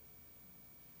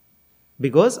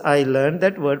 Because I learned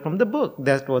that word from the book.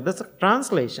 That was the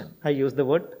translation. I use the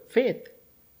word faith.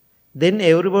 Then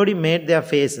everybody made their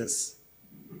faces.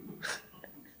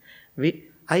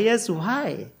 I asked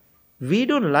why? We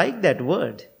don't like that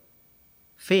word.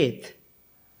 Faith.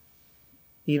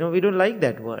 We don't like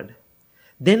that word.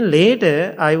 Then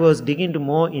later, I was digging into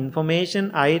more information.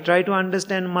 I tried to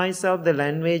understand myself, the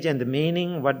language and the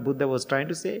meaning, what Buddha was trying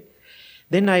to say.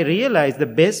 Then I realized the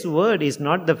best word is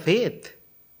not the faith.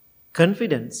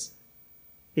 Confidence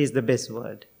is the best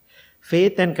word.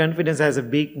 Faith and confidence has a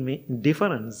big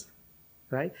difference,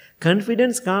 right?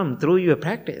 Confidence comes through your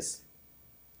practice.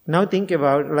 Now think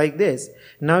about like this.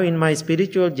 Now in my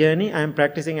spiritual journey, I am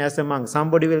practicing as a monk.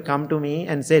 Somebody will come to me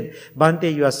and say,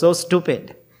 Bhante, you are so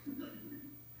stupid.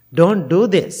 Don't do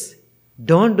this.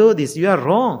 Don't do this. You are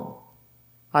wrong.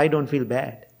 I don't feel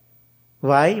bad.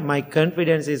 Why? My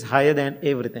confidence is higher than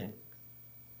everything.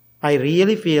 I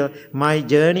really feel my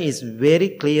journey is very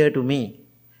clear to me.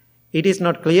 It is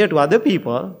not clear to other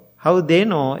people how they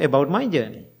know about my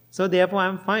journey. So therefore I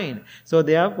am fine. So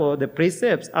therefore the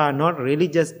precepts are not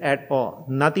religious at all.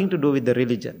 Nothing to do with the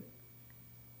religion.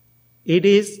 It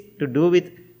is to do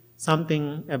with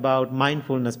something about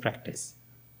mindfulness practice.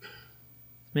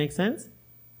 Make sense?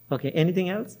 Okay, anything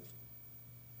else?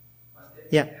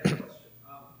 Yeah.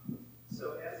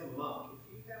 So as a monk,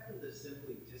 if you happen to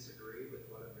simply disagree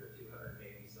with one of your 200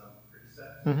 maybe some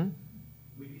precepts,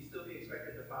 would you still be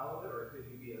expected to follow it, or could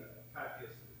you be a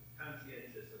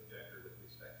conscientious objector with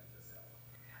respect to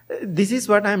yourself? This is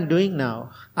what I am doing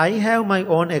now. I have my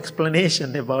own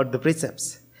explanation about the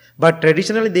precepts. But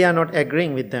traditionally they are not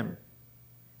agreeing with them.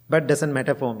 But doesn't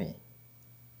matter for me.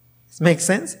 Makes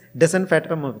sense? Doesn't matter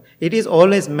for me. It is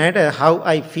always matter how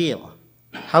I feel.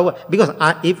 Because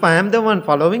if I am the one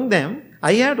following them,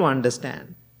 I have to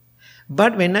understand.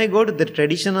 But when I go to the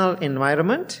traditional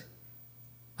environment,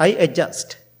 I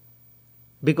adjust.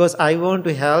 Because I want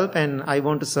to help and I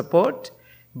want to support,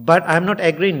 but I am not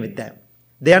agreeing with them.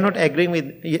 They are not agreeing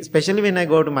with, especially when I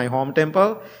go to my home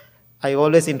temple, I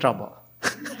always in trouble.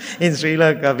 In Sri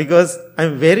Lanka, because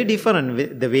I'm very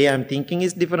different. The way I'm thinking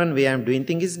is different, the way I'm doing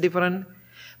things is different.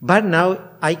 But now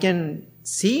I can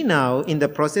see now in the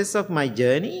process of my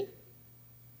journey,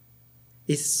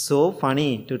 it's so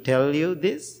funny to tell you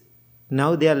this.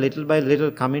 Now they are little by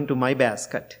little coming to my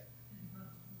basket.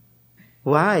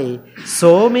 Why?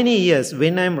 So many years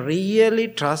when I'm really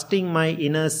trusting my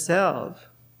inner self,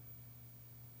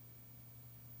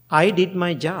 I did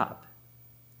my job.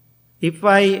 If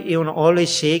I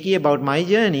always shaky about my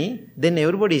journey, then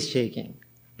everybody is shaking.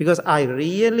 Because I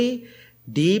really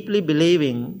deeply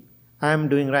believing I am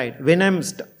doing right. When I'm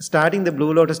starting the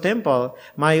Blue Lotus Temple,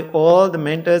 all the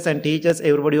mentors and teachers,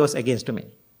 everybody was against me.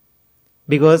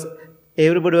 Because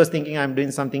everybody was thinking I'm doing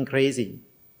something crazy.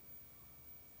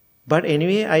 But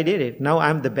anyway, I did it. Now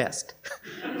I'm the best.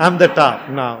 I'm the top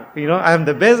now. I'm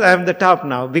the best, I'm the top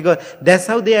now. Because that's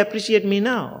how they appreciate me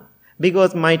now.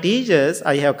 Because my teachers,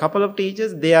 I have a couple of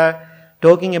teachers, they are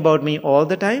talking about me all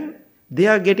the time. They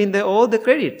are getting all the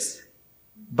credits.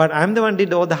 But I'm the one who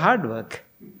did all the hard work.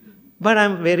 But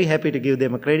I'm very happy to give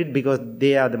them a credit because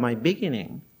they are my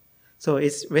beginning. So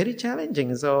it's very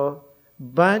challenging.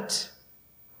 But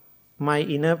my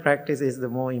inner practice is the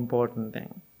more important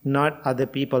thing, not other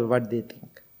people what they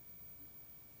think.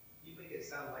 You make it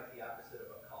sound like the opposite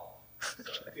of a cult.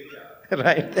 So, good job.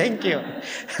 Right, thank you.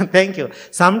 Thank you.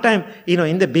 Sometimes,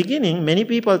 in the beginning, many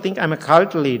people think I'm a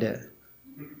cult leader.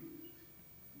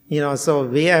 So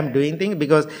way I'm doing things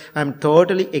because I'm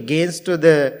totally against to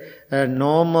the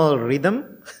normal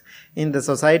rhythm in the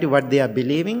society, what they are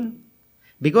believing.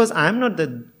 Because I'm not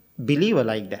the believer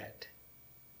like that.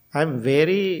 I'm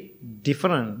very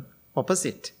different,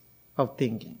 opposite of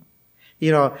thinking.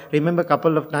 Remember a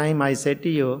couple of times I said to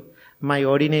you, my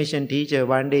ordination teacher,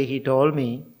 one day he told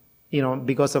me,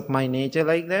 because of my nature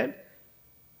like that,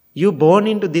 you born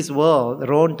into this world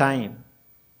wrong time.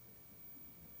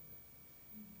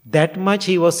 That much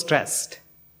he was stressed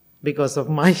because of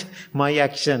my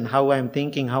action, how I'm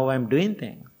thinking, how I'm doing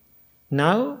things.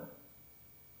 Now,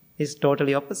 it's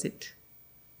totally opposite.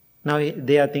 Now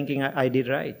they are thinking I did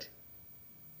right.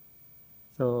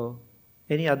 So,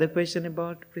 any other question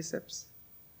about precepts?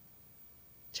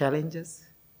 Challenges?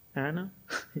 Anna?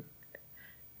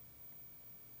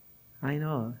 I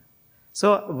know.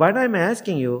 So, what I'm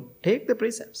asking you, take the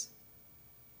precepts.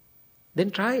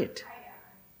 Then try it.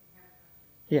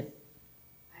 Yeah.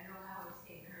 I know how I was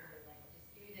saying earlier, like,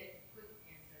 just give me that quick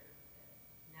answer,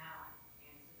 now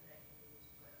answer that I can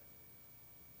use, but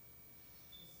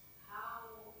just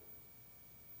how,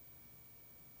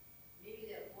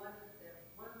 maybe that one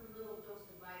little dose of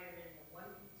vitamin that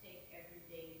one can take every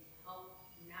day to help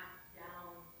knock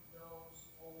down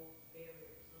those old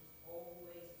barriers, those old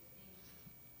ways of thinking,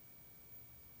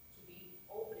 to be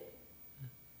open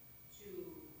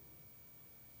to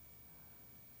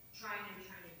trying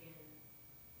again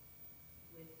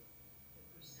with the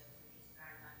precepts or just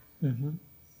guidelines.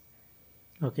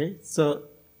 Okay, so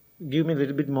give me a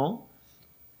little bit more.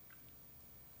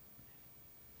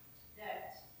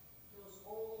 That those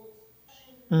old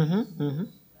Mm-hmm, mm-hmm.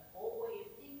 the old way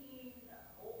of thinking, the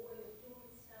old way of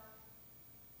doing stuff.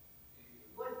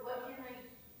 What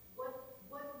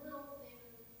little thing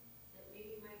that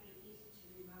maybe might be easy to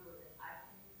remember that I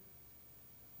can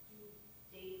do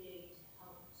day to day to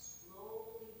help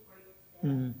slowly break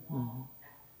that wall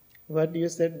down. What you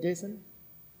said, Jason?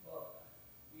 Well,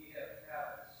 we have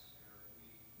habits,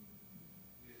 we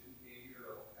have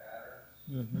behavioral patterns,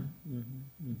 and it's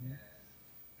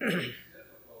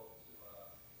difficult to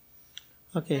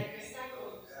Okay. Like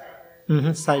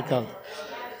a cycle.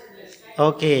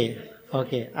 Cycle.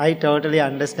 Okay. I totally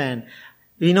understand.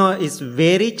 It's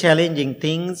very challenging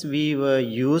things we were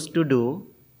used to do,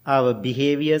 our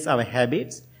behaviors, our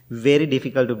habits, very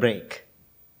difficult to break.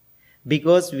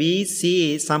 Because we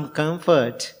see some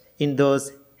comfort in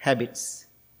those habits.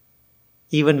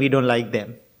 Even we don't like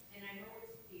them. And I know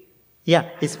it's fear. Yeah,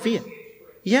 it's fear.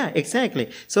 Yeah,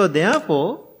 exactly. So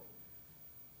therefore,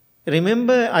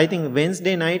 remember, I think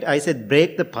Wednesday night I said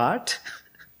break the part.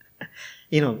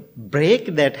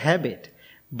 Break that habit.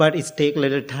 But it takes a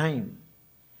little time.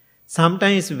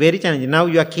 Sometimes it's very challenging. Now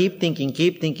you are keep thinking.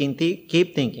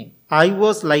 I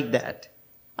was like that.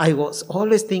 I was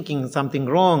always thinking something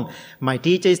wrong. My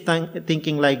teacher is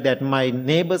thinking like that. My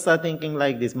neighbors are thinking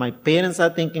like this. My parents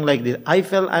are thinking like this. I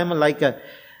felt I'm like a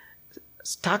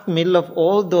stuck middle of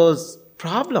all those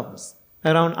problems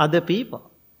around other people.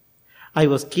 I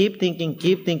was keep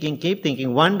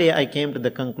thinking. One day I came to the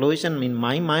conclusion in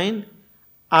my mind,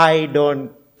 I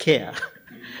don't care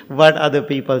what other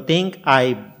people think.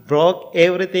 I broke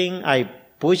everything. I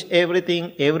push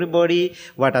everything, everybody,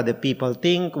 what other people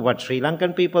think, what Sri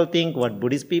Lankan people think, what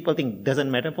Buddhist people think,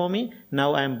 doesn't matter for me.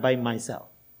 Now I'm by myself.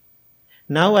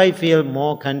 Now I feel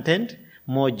more content,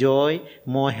 more joy,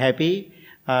 more happy,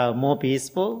 more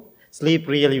peaceful, sleep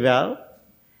really well,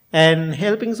 and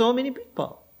helping so many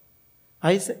people.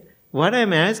 I say, what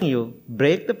I'm asking you,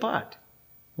 break the part.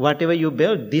 Whatever you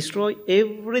build, destroy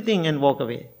everything and walk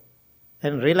away.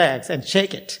 And relax and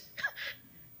shake it.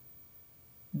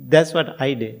 That's what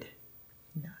I did.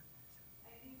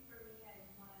 I think for me, I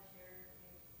just want to share,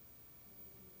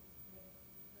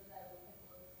 because I did my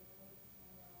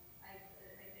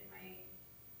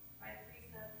 5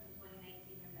 precepts in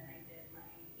 2019, and then I did my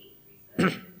 8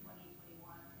 precepts in 2021,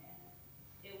 and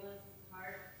it was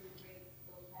hard to break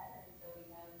those patterns that we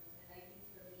have. And I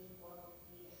think for me, one of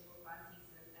me is what Bhante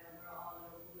says, that we're all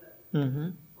little Buddhas.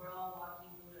 Mm-hmm. We're all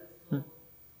walking Buddhas. So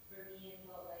for me, it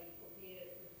felt like,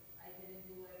 okay, if I didn't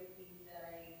do everything that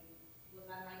I was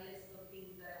on my list of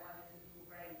things that I wanted to do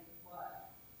right,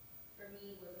 but for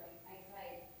me, it was like, I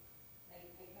tried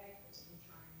for some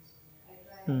charms. I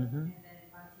tried, and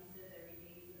then Bhante says every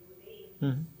day is a new day.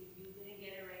 If you didn't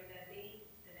get it right that day,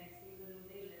 the next day is a new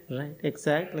day. Right,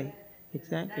 exactly.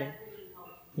 That really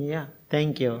helped. Yeah,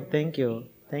 thank you, thank you.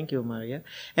 Thank you, Maria.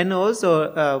 And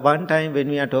also, one time when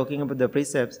we are talking about the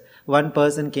precepts, one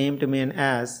person came to me and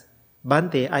asked,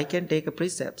 Bhante, I can take a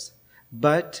precepts,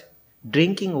 but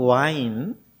drinking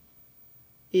wine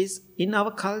is in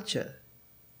our culture.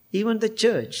 Even the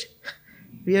church,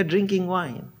 we are drinking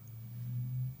wine.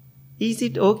 Is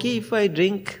it okay if I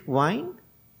drink wine?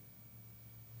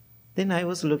 Then I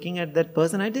was looking at that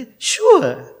person, I did,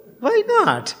 sure, why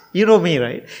not? You know me,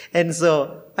 right? And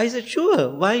so I said, sure,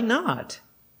 why not?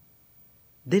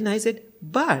 Then I said,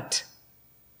 but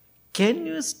can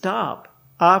you stop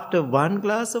after one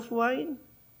glass of wine?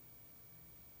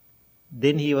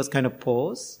 Then he was kind of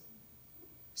paused,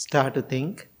 start to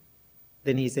think.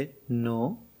 Then he said,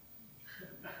 no.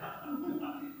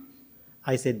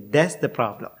 I said, that's the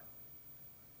problem.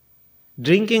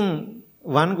 Drinking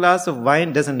one glass of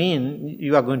wine doesn't mean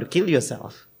you are going to kill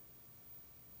yourself.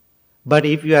 But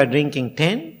if you are drinking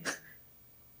 10,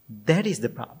 that is the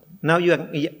problem. Now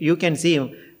you can see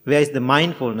where is the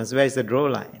mindfulness, where is the draw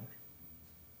line.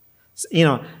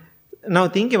 Now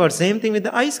think about same thing with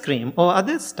the ice cream or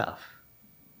other stuff.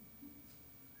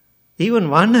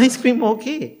 Even one ice cream,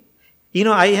 okay.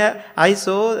 I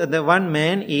saw the one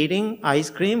man eating ice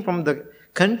cream from the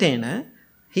container.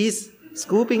 He's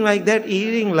scooping like that,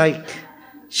 eating like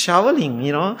shoveling,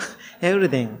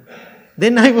 everything.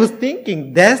 Then I was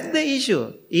thinking, that's the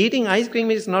issue. Eating ice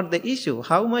cream is not the issue.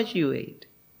 How much you ate.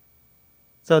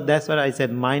 So that's what I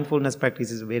said, mindfulness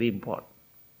practice is very important.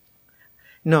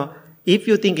 No, if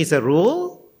you think it's a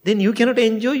rule, then you cannot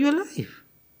enjoy your life.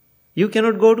 You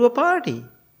cannot go to a party.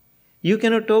 You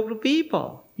cannot talk to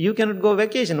people. You cannot go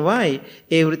vacation. Why?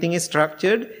 Everything is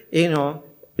structured,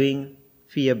 being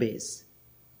fear-based.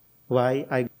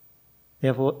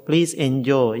 Therefore, please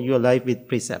enjoy your life with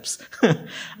precepts.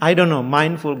 I don't know,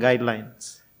 mindful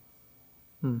guidelines.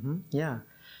 Yeah.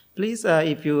 Please,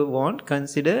 if you want,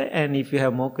 consider. And if you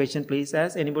have more questions, please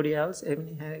ask. Anybody else?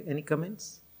 Any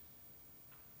comments?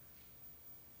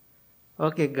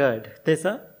 Okay, good.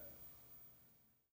 Tessa?